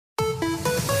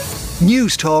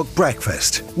News Talk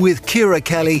Breakfast with Ciara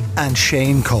Kelly and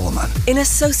Shane Coleman. In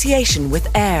association with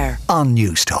AIR On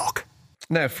News Talk.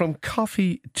 Now, from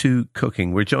coffee to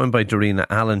cooking, we're joined by Darina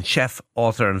Allen, chef,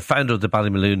 author and founder of the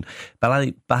Ballymaloe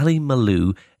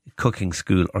Cooking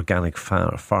School, Organic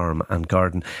Farm and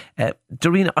Garden.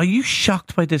 Darina, are you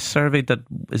shocked by this survey that,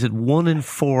 is it 1 in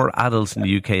 4 adults in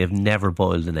the UK have never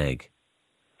boiled an egg?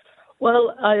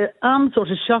 Well, I am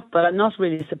sort of shocked, but I'm not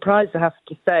really surprised, I have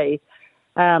to say.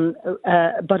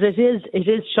 But it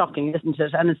is shocking, isn't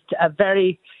it? And it's a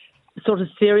very sort of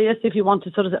serious, if you want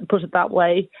to sort of put it that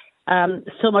way.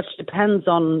 So much depends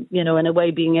on, in a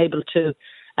way, being able to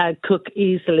cook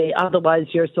easily. Otherwise,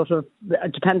 you're sort of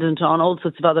dependent on all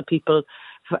sorts of other people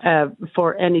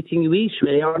for anything you eat,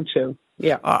 really, aren't you?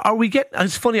 Yeah.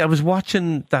 It's funny, I was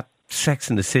watching that Sex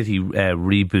and the City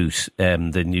reboot,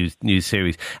 the new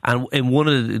series, and in one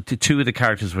of two of the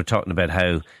characters were talking about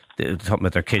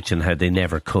their kitchen, how they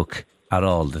never cook at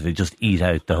all, that they just eat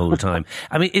out the whole time.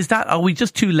 I mean, are we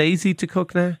just too lazy to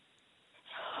cook now?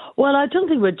 Well, I don't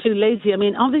think we're too lazy. I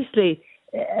mean, obviously,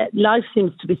 life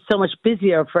seems to be so much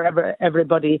busier for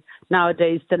everybody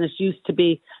nowadays than it used to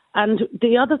be. And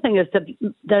the other thing is that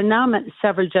there are now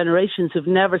several generations who've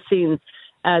never seen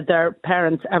their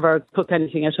parents ever cook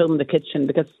anything at home in the kitchen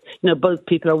because, both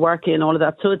people are working and all of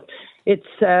that. So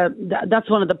that's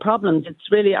one of the problems.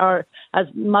 It's really as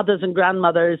mothers and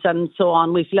grandmothers and so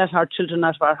on, we've let our children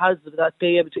out of our houses without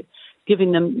being able to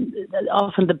giving them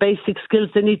often the basic skills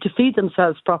they need to feed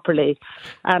themselves properly.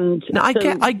 And now,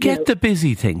 I get the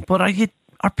busy thing, but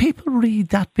are people really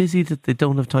that busy that they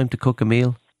don't have time to cook a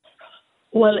meal?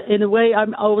 Well, in a way, I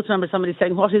always remember somebody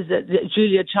saying, what is it,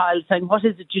 Julia Child saying, what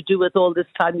is it you do with all this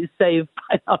time you save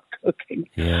by not cooking?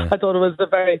 Yeah. I thought it was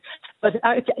but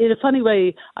in a funny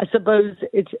way, I suppose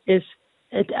it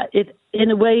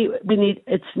in a way,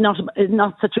 it's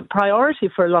not such a priority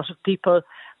for a lot of people.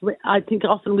 I think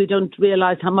often we don't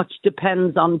realise how much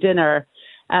depends on dinner,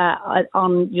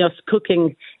 on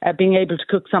cooking, being able to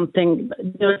cook something.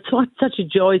 It's such a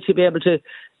joy to be able to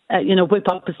whip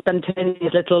up a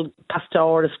spontaneous little pasta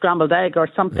or a scrambled egg or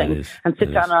something and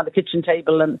sit down around the kitchen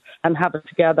table and have it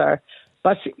together.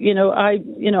 But, I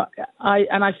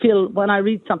feel when I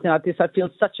read something like this, I feel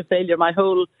such a failure. My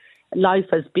whole life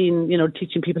has been,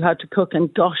 teaching people how to cook.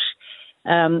 And gosh,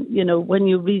 when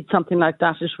you read something like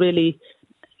that, it really,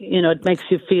 it makes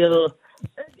you feel...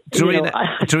 Darina,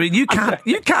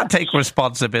 you can't take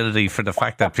responsibility for the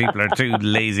fact that people are too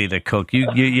lazy to cook. You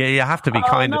have to be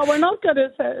kinder. No, we're not going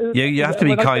to say. You have to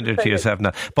be kinder to yourself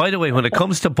now. By the way, when it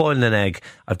comes to boiling an egg,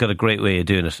 I've got a great way of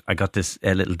doing it. I got this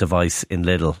little device in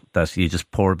Lidl that you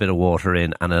just pour a bit of water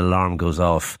in and an alarm goes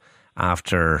off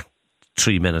after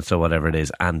 3 minutes or whatever it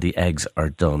is, and the eggs are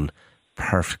done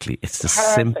perfectly. It's the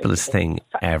simplest thing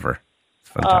ever. It's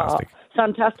fantastic.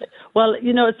 Fantastic. Well,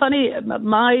 it's funny.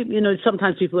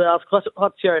 Sometimes people will ask,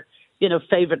 "What's your,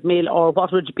 favourite meal, or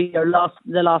what would be the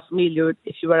last meal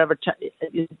if you were ever that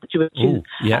you would choose?" Ooh,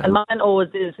 yeah. And mine always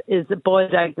is the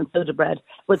boiled egg and soda bread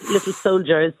with little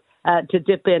soldiers to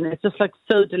dip in. It's just like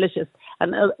so delicious.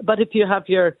 And but if you have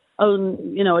your own,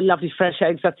 lovely fresh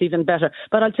eggs, that's even better.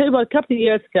 But I'll tell you what. A couple of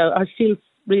years ago, I feel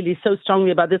really so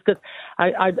strongly about this because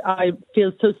I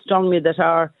feel so strongly that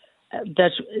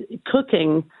that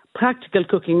cooking. Practical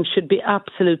cooking should be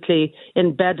absolutely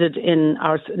embedded in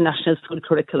our national school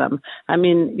curriculum. I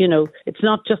mean, it's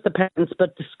not just the parents,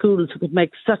 but the schools who could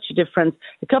make such a difference.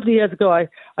 A couple of years ago, I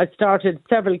started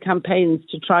several campaigns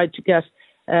to try to get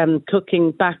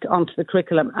cooking back onto the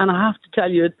curriculum. And I have to tell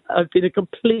you, I've been a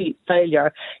complete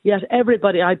failure. Yet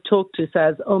everybody I talk to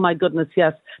says, oh my goodness,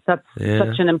 yes, that's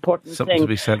such an important Something thing. To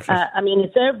be said for.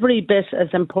 It's every bit as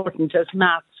important as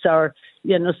maths or,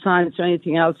 science or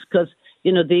anything else, because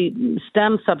the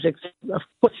STEM subjects are, of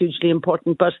course, hugely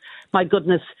important, but my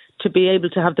goodness, to be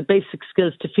able to have the basic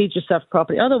skills to feed yourself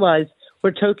properly. Otherwise, we're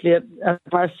totally at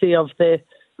mercy of the,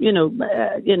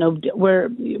 where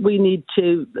we need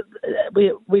to,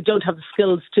 we don't have the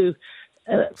skills to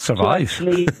survive.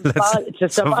 To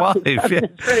survive. Yeah.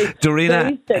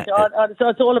 Darina. So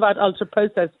it's all about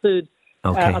ultra-processed food.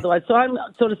 Okay. Otherwise, so I'm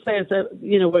sort of saying,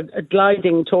 we're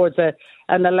gliding towards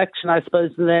an election, I suppose,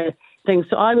 in the thing.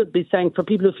 So I would be saying for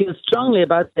people who feel strongly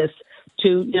about this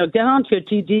to get onto your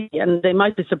TD, and they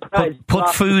might be surprised. Put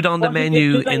food on the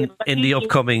menu in the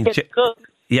upcoming.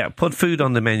 Put food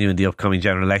on the menu in the upcoming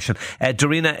general election.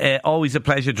 Darina, always a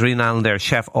pleasure. Darina Allen there,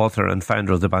 chef, author and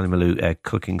founder of the Ballymaloe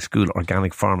Cooking School,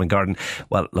 Organic Farm and Garden.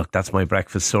 Well, look, that's my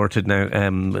breakfast sorted now.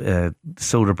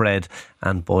 Soda bread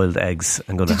and boiled eggs.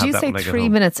 I'm going to have that when I get home. 3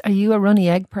 minutes? Are you a runny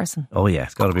egg person? Oh yeah,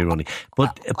 it's got to be runny.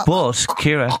 But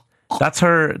Ciara, That's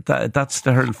her. That's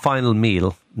her final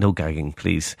meal. No gagging,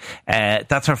 please.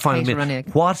 That's her final meal.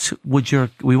 What would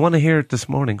we want to hear it this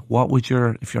morning. What would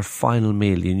if your final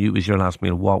meal, you knew it was your last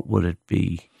meal, what would it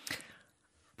be?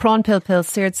 Prawn pil,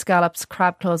 seared scallops,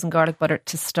 crab claws and garlic butter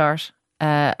to start.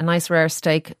 A nice rare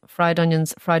steak, fried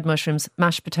onions, fried mushrooms,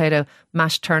 mashed potato,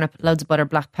 mashed turnip, loads of butter,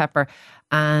 black pepper,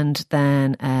 and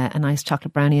then a nice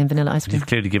chocolate brownie and vanilla ice cream. You've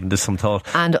clearly given this some thought.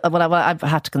 And I've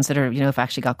had to consider, if I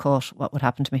actually got caught, what would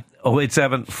happen to me.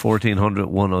 087 1400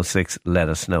 106. Let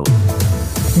us know.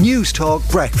 News Talk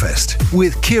Breakfast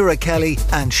with Ciara Kelly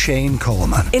and Shane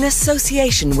Coleman. In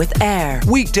association with Air.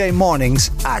 Weekday mornings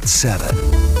at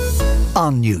 7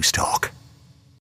 on News Talk.